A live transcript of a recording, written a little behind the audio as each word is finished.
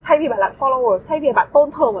vì bạn là followers, thay vì bạn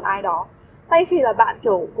tôn thờ một ai đó, thay vì là bạn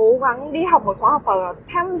kiểu cố gắng đi học một khóa học và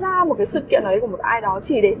tham gia một cái sự kiện nào đấy của một ai đó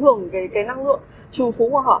chỉ để hưởng cái năng lượng trù phú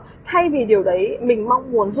của họ, thay vì điều đấy mình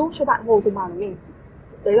mong muốn giúp cho bạn ngồi cùng bàn với mình.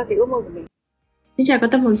 Đấy là cái ước mơ của mình. Xin chào các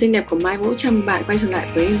tâm hồn xinh đẹp của Mai Vũ, chào mừng bạn quay trở lại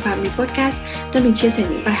với Family Podcast, nơi mình chia sẻ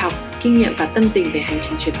những bài học, kinh nghiệm và tâm tình về hành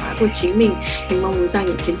trình chuyển hóa của chính mình. Mình mong muốn rằng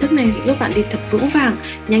những kiến thức này sẽ giúp bạn đi thật vững vàng,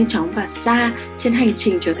 nhanh chóng và xa trên hành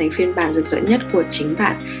trình trở thành phiên bản rực rỡ nhất của chính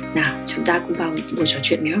bạn. Nào, chúng ta cùng vào buổi trò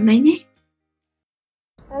chuyện ngày hôm nay nhé.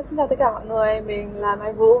 Xin chào tất cả mọi người, mình là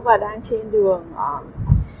Mai Vũ và đang trên đường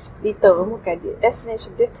đi tới một cái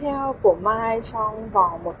destination tiếp theo của Mai trong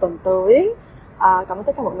vòng một tuần tới. Cảm ơn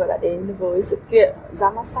tất cả mọi người đã đến với sự kiện ra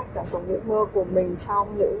mắt sách Giảm Sống Ước Mơ của mình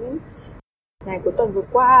trong những ngày cuối tuần vừa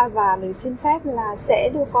qua, và mình xin phép là sẽ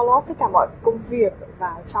đưa follow up tất cả mọi công việc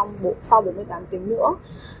vào sau 48 tiếng nữa.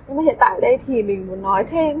 Nhưng mà hiện tại ở đây thì mình muốn nói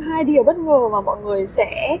thêm 2 điều bất ngờ mà mọi người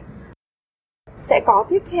sẽ có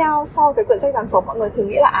tiếp theo sau cái quyển sách Giảm Sống. Mọi người thường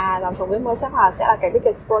nghĩ là Giảm Sống Ước Mơ sẽ là cái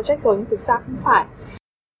biggest project rồi, nhưng thực ra không phải.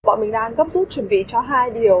 Bọn mình đang gấp rút chuẩn bị cho 2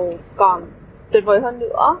 điều còn tuyệt vời hơn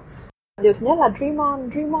nữa. Điều thứ nhất là Dream On.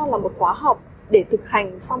 Dream On là một khóa học để thực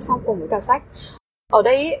hành song song cùng với cả sách. Ở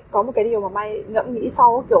đây có một cái điều mà Mai ngẫm nghĩ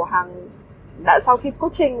sau sau khi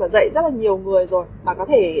coaching và dạy rất là nhiều người rồi, và có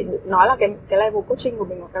thể nói là cái level coaching của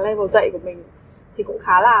mình hoặc cái level dạy của mình thì cũng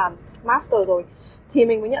khá là master rồi, thì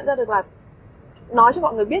mình mới nhận ra được là nói cho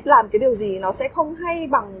mọi người biết làm cái điều gì nó sẽ không hay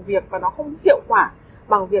bằng việc, và nó không hiệu quả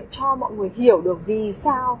bằng việc cho mọi người hiểu được vì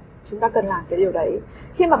sao chúng ta cần làm cái điều đấy.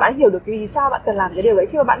 Khi mà bạn hiểu được vì sao bạn cần làm cái điều đấy,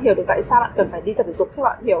 khi mà bạn hiểu được tại sao bạn cần phải đi tập thể dục, khi mà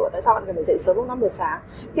bạn hiểu được tại sao bạn cần phải dậy sớm lúc 5 giờ sáng,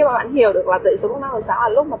 khi mà bạn hiểu được là dậy sớm lúc 5 giờ sáng là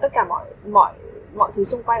lúc mà tất cả mọi thứ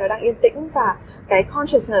xung quanh nó đang yên tĩnh, và cái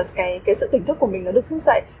consciousness, cái sự tỉnh thức của mình nó được thức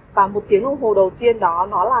dậy, và 1 tiếng đồng hồ đầu tiên đó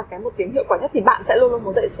nó là cái 1 tiếng hiệu quả nhất, thì bạn sẽ luôn luôn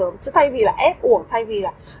muốn dậy sớm. Chứ thay vì là ép uổng, thay vì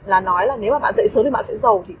là nói là nếu mà bạn dậy sớm thì bạn sẽ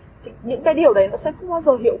giàu, thì những cái điều đấy nó sẽ không bao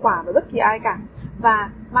giờ hiệu quả với bất kỳ ai cả. Và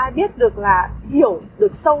Mai biết được là hiểu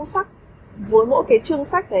được sâu sắc với mỗi cái chương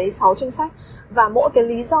sách đấy, 6 chương sách, và mỗi cái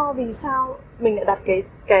lý do vì sao mình lại đặt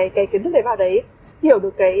cái kiến thức đấy vào đấy, hiểu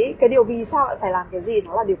được cái điều vì sao bạn phải làm cái gì,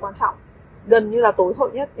 nó là điều quan trọng, gần như là tối hậu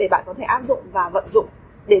nhất để bạn có thể áp dụng và vận dụng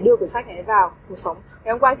để đưa cuốn sách này vào cuộc sống.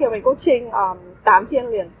 Ngày hôm qua khi mà mình coaching 8 phiên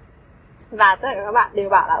liền, và tất cả các bạn đều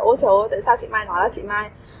bảo là ôi trời ơi, tại sao chị Mai nói là chị Mai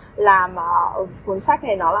làm cuốn sách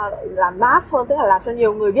này nó là làm mass hơn, tức là làm cho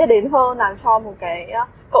nhiều người biết đến hơn, làm cho một cái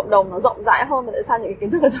cộng đồng nó rộng rãi hơn, mà tại sao những cái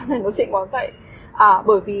kiến thức ở trong này nó xịn quá vậy?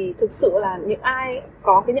 Bởi vì thực sự là những ai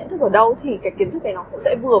có cái nhận thức ở đâu thì cái kiến thức này nó cũng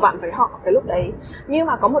sẽ vừa vặn với họ cái lúc đấy. Nhưng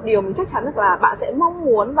mà có một điều mình chắc chắn được là bạn sẽ mong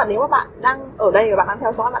muốn, và nếu mà bạn đang ở đây và bạn đang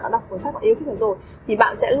theo dõi, bạn đã đọc cuốn sách, bạn yêu thích nó rồi, thì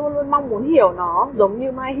bạn sẽ luôn luôn mong muốn hiểu nó giống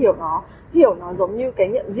như Mai hiểu nó giống như cái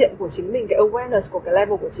nhận diện của chính mình, cái awareness của cái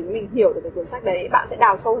level của chính mình, hiểu được cái cuốn sách đấy, bạn sẽ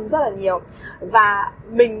đào sâu hơn rất là nhiều. Và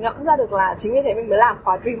mình ngẫm ra được là chính vì thế mình mới làm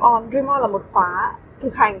khóa Dream On. Dream On là một khóa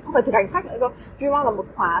thực hành, không phải thực hành sách nữa cơ. Dream On là một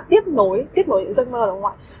khóa tiếp nối những giấc mơ, đúng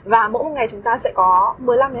không ạ? Và mỗi một ngày chúng ta sẽ có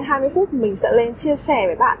 15 đến 20 phút mình sẽ lên chia sẻ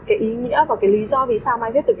với bạn cái ý nghĩa và cái lý do vì sao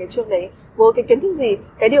Mai viết từ cái chương đấy, với cái kiến thức gì,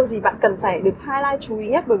 cái điều gì bạn cần phải được highlight chú ý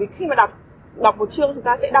nhất. Bởi vì khi mà đọc một chương, chúng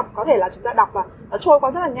ta sẽ đọc, có thể là chúng ta đọc và nó trôi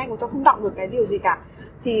qua rất là nhanh, chúng ta không đọc được cái điều gì cả.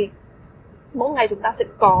 Thì mỗi ngày chúng ta sẽ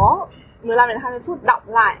có 15 đến 20 phút đọc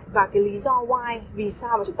lại và cái lý do why, vì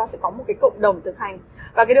sao, và chúng ta sẽ có một cái cộng đồng thực hành.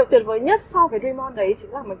 Và cái điều tuyệt vời nhất sau cái Dream On đấy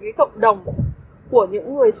chính là một cái cộng đồng của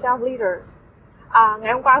những người self-leaders.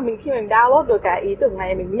 Ngày hôm qua khi mình download được cái ý tưởng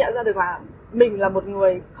này, mình mới nhận ra được là mình là một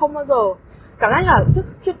người không bao giờ cảm giác là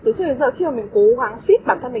từ trước đến giờ khi mà mình cố gắng fit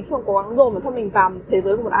bản thân mình, khi mà cố gắng dồn bản thân mình vào thế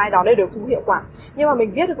giới của một ai đó, đây đều không hiệu quả. Nhưng mà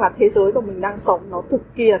mình biết được là thế giới của mình đang sống nó cực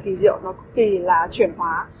kỳ là kỳ diệu, nó cực kỳ là chuyển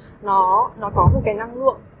hóa, nó có một cái năng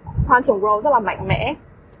lượng quantum growth rất là mạnh mẽ.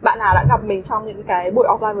 Bạn nào đã gặp mình trong những cái buổi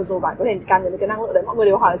offline vừa rồi, bạn có thể cảm nhận được cái năng lượng đấy. Mọi người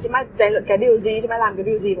đều hỏi là chị Mai rèn luyện cái điều gì, chị Mai làm cái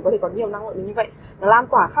điều gì mà có thể có nhiều năng lượng như vậy, nó lan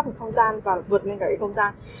tỏa khắp một không gian và vượt lên cả cái không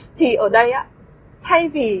gian. Thì ở đây á, thay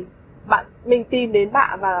vì mình tìm đến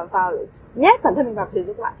bạn và nhét bản thân mình vào thế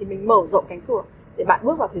giới của bạn, thì mình mở rộng cánh cửa để bạn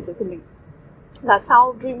bước vào thế giới của mình. Và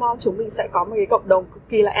sau Dream On, chúng mình sẽ có một cái cộng đồng cực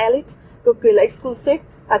kỳ là elite, cực kỳ là exclusive,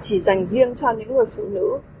 và chỉ dành riêng cho những người phụ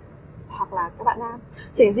nữ hoặc là các bạn nam,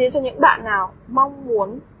 dành riêng cho những bạn nào mong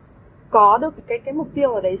muốn có được cái mục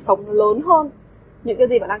tiêu ở đấy, sống lớn hơn những cái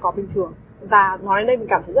gì bạn đang có bình thường. Và nói đến đây mình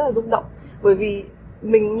cảm thấy rất là rung động, bởi vì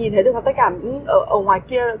mình nhìn thấy được là tất cả những ở ngoài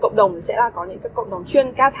kia cộng đồng sẽ là có những cái cộng đồng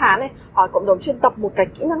chuyên ca thán này, hoặc cộng đồng chuyên tập một cái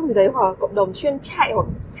kỹ năng gì đấy, hoặc là cộng đồng chuyên chạy, hoặc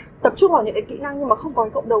tập trung vào những cái kỹ năng, nhưng mà không có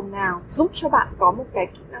cái cộng đồng nào giúp cho bạn có một cái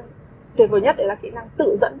kỹ năng tuyệt vời nhất, đấy là kỹ năng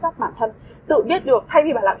tự dẫn dắt bản thân, tự biết được. Thay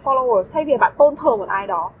vì bạn là followers, thay vì bạn tôn thờ một ai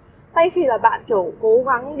đó, thay vì là bạn kiểu cố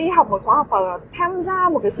gắng đi học một khóa học hoặc là tham gia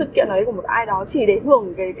một cái sự kiện đấy của một ai đó chỉ để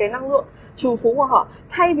hưởng cái năng lượng trù phú của họ.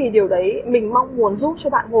 Thay vì điều đấy, mình mong muốn giúp cho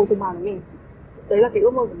bạn ngồi cùng bàn với mình. Đấy là cái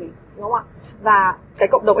ước mơ của mình, đúng không ạ? Và cái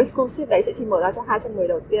cộng đồng exclusive đấy sẽ chỉ mở ra cho 200 người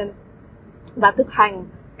đầu tiên và thực hành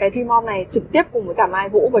cái Dream On này trực tiếp cùng với cả Mai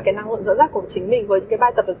Vũ, với cái năng lượng dẫn dắt của chính mình, với những cái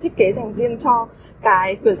bài tập được thiết kế dành riêng cho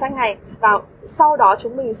cái quyển sách này. Và sau đó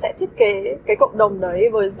chúng mình sẽ thiết kế cái cộng đồng đấy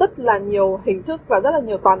với rất là nhiều hình thức và rất là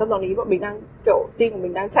nhiều toàn tâm toàn ý. Bọn mình đang kiểu team của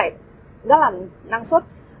mình đang chạy rất là năng suất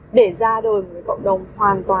để ra đời một cái cộng đồng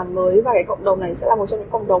hoàn toàn mới. Và cái cộng đồng này sẽ là một trong những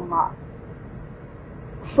cộng đồng mà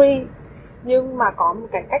free nhưng mà có một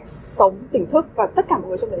cái cách sống tỉnh thức, và tất cả mọi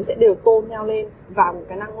người trong đấy sẽ đều tôn nhau lên và một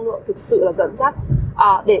cái năng lượng thực sự là dẫn dắt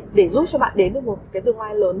để giúp cho bạn đến được một cái tương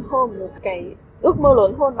lai lớn hơn, một cái ước mơ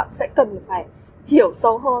lớn hơn. Bạn sẽ cần phải hiểu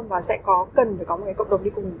sâu hơn và sẽ cần phải có một cái cộng đồng đi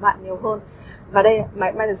cùng với bạn nhiều hơn. Và đây,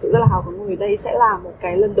 Mai thực sự rất là hào hứng vì đây sẽ là một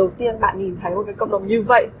cái lần đầu tiên bạn nhìn thấy một cái cộng đồng như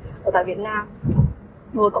vậy ở tại Việt Nam.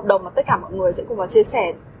 Một cộng đồng mà tất cả mọi người sẽ cùng vào chia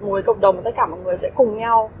sẻ, một cộng đồng mà tất cả mọi người sẽ cùng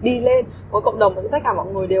nhau đi lên, một cộng đồng mà tất cả mọi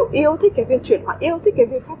người đều yêu thích cái việc chuyển hóa, yêu thích cái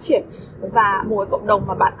việc phát triển, và một cộng đồng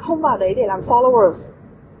mà bạn không vào đấy để làm followers,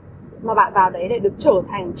 mà bạn vào đấy để được trở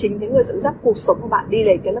thành chính cái người dẫn dắt cuộc sống của bạn đi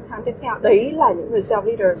đến cái nấc thang tiếp theo. Đấy là những người self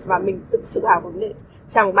leaders, và mình thực sự hào hứng để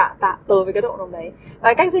chào mừng bạn tới với cái cộng đồng đấy.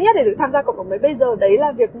 Và cách duy nhất để được tham gia cộng đồng đấy bây giờ đấy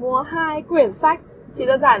là việc mua 2 quyển sách. Chỉ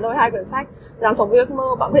đơn giản thôi, 2 quyển sách Dám Sống Với Ước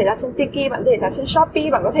Mơ. Bạn có thể đặt trên Tiki, bạn có thể đặt trên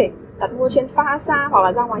Shopee, bạn có thể đặt mua trên Fasa hoặc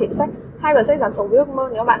là ra ngoài hiệu sách. 2 quyển sách Dám Sống Với Ước Mơ.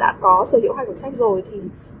 Nếu bạn đã có sở hữu 2 quyển sách rồi thì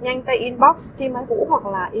nhanh tay inbox team Mai Vũ hoặc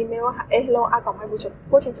là email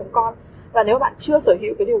hello@maivu.coaching.com. Và nếu bạn chưa sở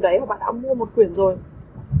hữu cái điều đấy hoặc bạn đã mua một quyển rồi,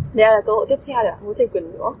 đây là cơ hội tiếp theo để bạn mua thêm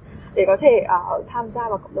quyển nữa để có thể tham gia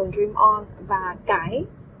vào cộng đồng Dream On. Và cái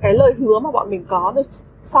lời hứa mà bọn mình có được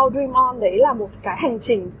sau Dream On đấy là một cái hành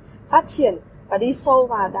trình phát triển và đi sâu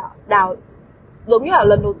và đào giống như là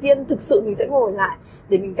lần đầu tiên thực sự mình sẽ ngồi lại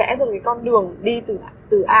để mình vẽ ra cái con đường đi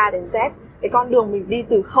từ A đến Z, cái con đường mình đi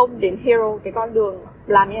từ không đến hero, cái con đường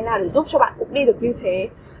làm như thế nào để giúp cho bạn cũng đi được như thế.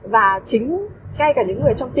 Và chính ngay cả những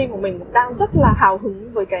người trong team của mình cũng đang rất là hào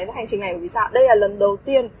hứng với cái hành trình này. Vì sao? Đây là lần đầu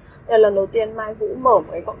tiên Mai Vũ mở một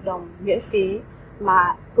cái cộng đồng miễn phí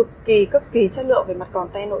mà cực kỳ chất lượng về mặt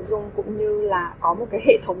content nội dung, cũng như là có một cái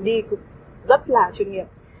hệ thống đi rất là chuyên nghiệp.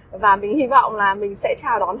 Và mình hy vọng là mình sẽ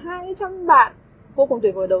chào đón 200 bạn vô cùng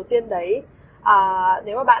tuyệt vời đầu tiên đấy.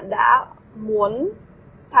 Nếu mà bạn đã muốn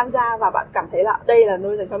tham gia và bạn cảm thấy là đây là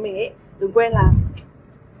nơi dành cho mình ấy, đừng quên là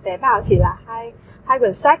vé vào chỉ là hai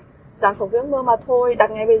quyển sách Dám Sống Với Ước Mơ mà thôi.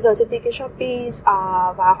 Đặt ngay bây giờ trên Tiki, Shopee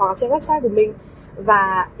và hoặc trên website của mình,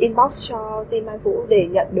 và inbox cho team Mai Vũ để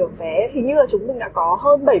nhận được vé. Hình như là chúng mình đã có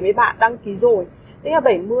hơn 70 bạn đăng ký rồi, tức là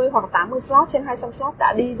 70 hoặc 80 slot trên 200 slot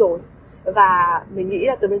đã đi rồi. Và mình nghĩ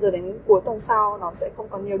là từ bây giờ đến cuối tuần sau nó sẽ không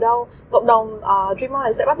còn nhiều đâu. Cộng đồng Dream On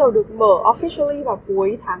này sẽ bắt đầu được mở officially vào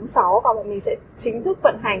cuối tháng 6 và bọn mình sẽ chính thức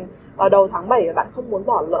vận hành vào đầu tháng 7. Và bạn không muốn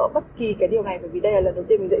bỏ lỡ bất kỳ cái điều này, bởi vì đây là lần đầu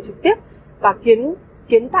tiên mình dạy trực tiếp và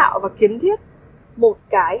kiến tạo và kiến thiết một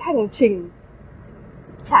cái hành trình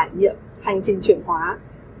trải nghiệm, hành trình chuyển hóa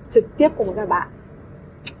trực tiếp cùng với các bạn.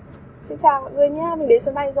 Xin chào mọi người nhé, mình đến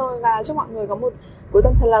sân bay rồi và chúc mọi người có một cuối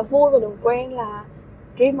tuần thật là vui. Và đừng quên là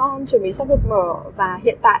Dream On chuẩn bị sắp được mở, và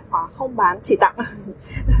hiện tại khóa không bán chỉ tặng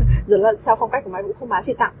rất là theo phong cách của Mai Vũ, không bán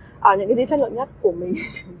chỉ tặng ở những cái gì chất lượng nhất của mình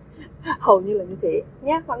hầu như là như thế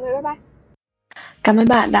nhé. Mọi người bye bye. Cảm ơn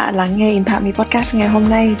bạn đã lắng nghe Impact Me Podcast ngày hôm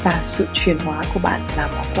nay, và sự chuyển hóa của bạn là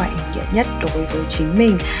món quà ý nghĩa nhất đối với chính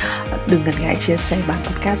mình. Đừng ngần ngại chia sẻ bản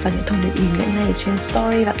podcast và những thông điệp ý nghĩa này trên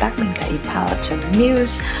story và tag mình tại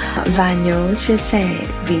empower.news. Và nhớ chia sẻ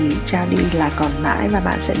vì trao đi là còn mãi, và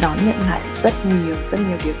bạn sẽ đón nhận lại rất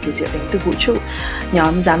nhiều điều kỳ diệu đến từ vũ trụ.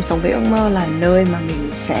 Nhóm Dám Sống Với Ước Mơ là nơi mà mình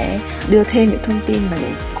sẽ đưa thêm những thông tin và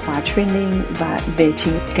những khóa training và về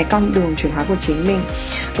chính cái con đường chuyển hóa của chính mình.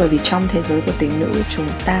 Bởi vì trong thế giới của tính nữ, chúng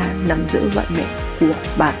ta nắm giữ vận mệnh của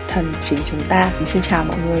bản thân chính chúng ta. Xin chào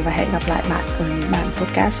mọi người và hẹn gặp lại bạn ở những bản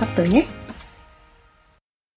podcast sắp tới nhé.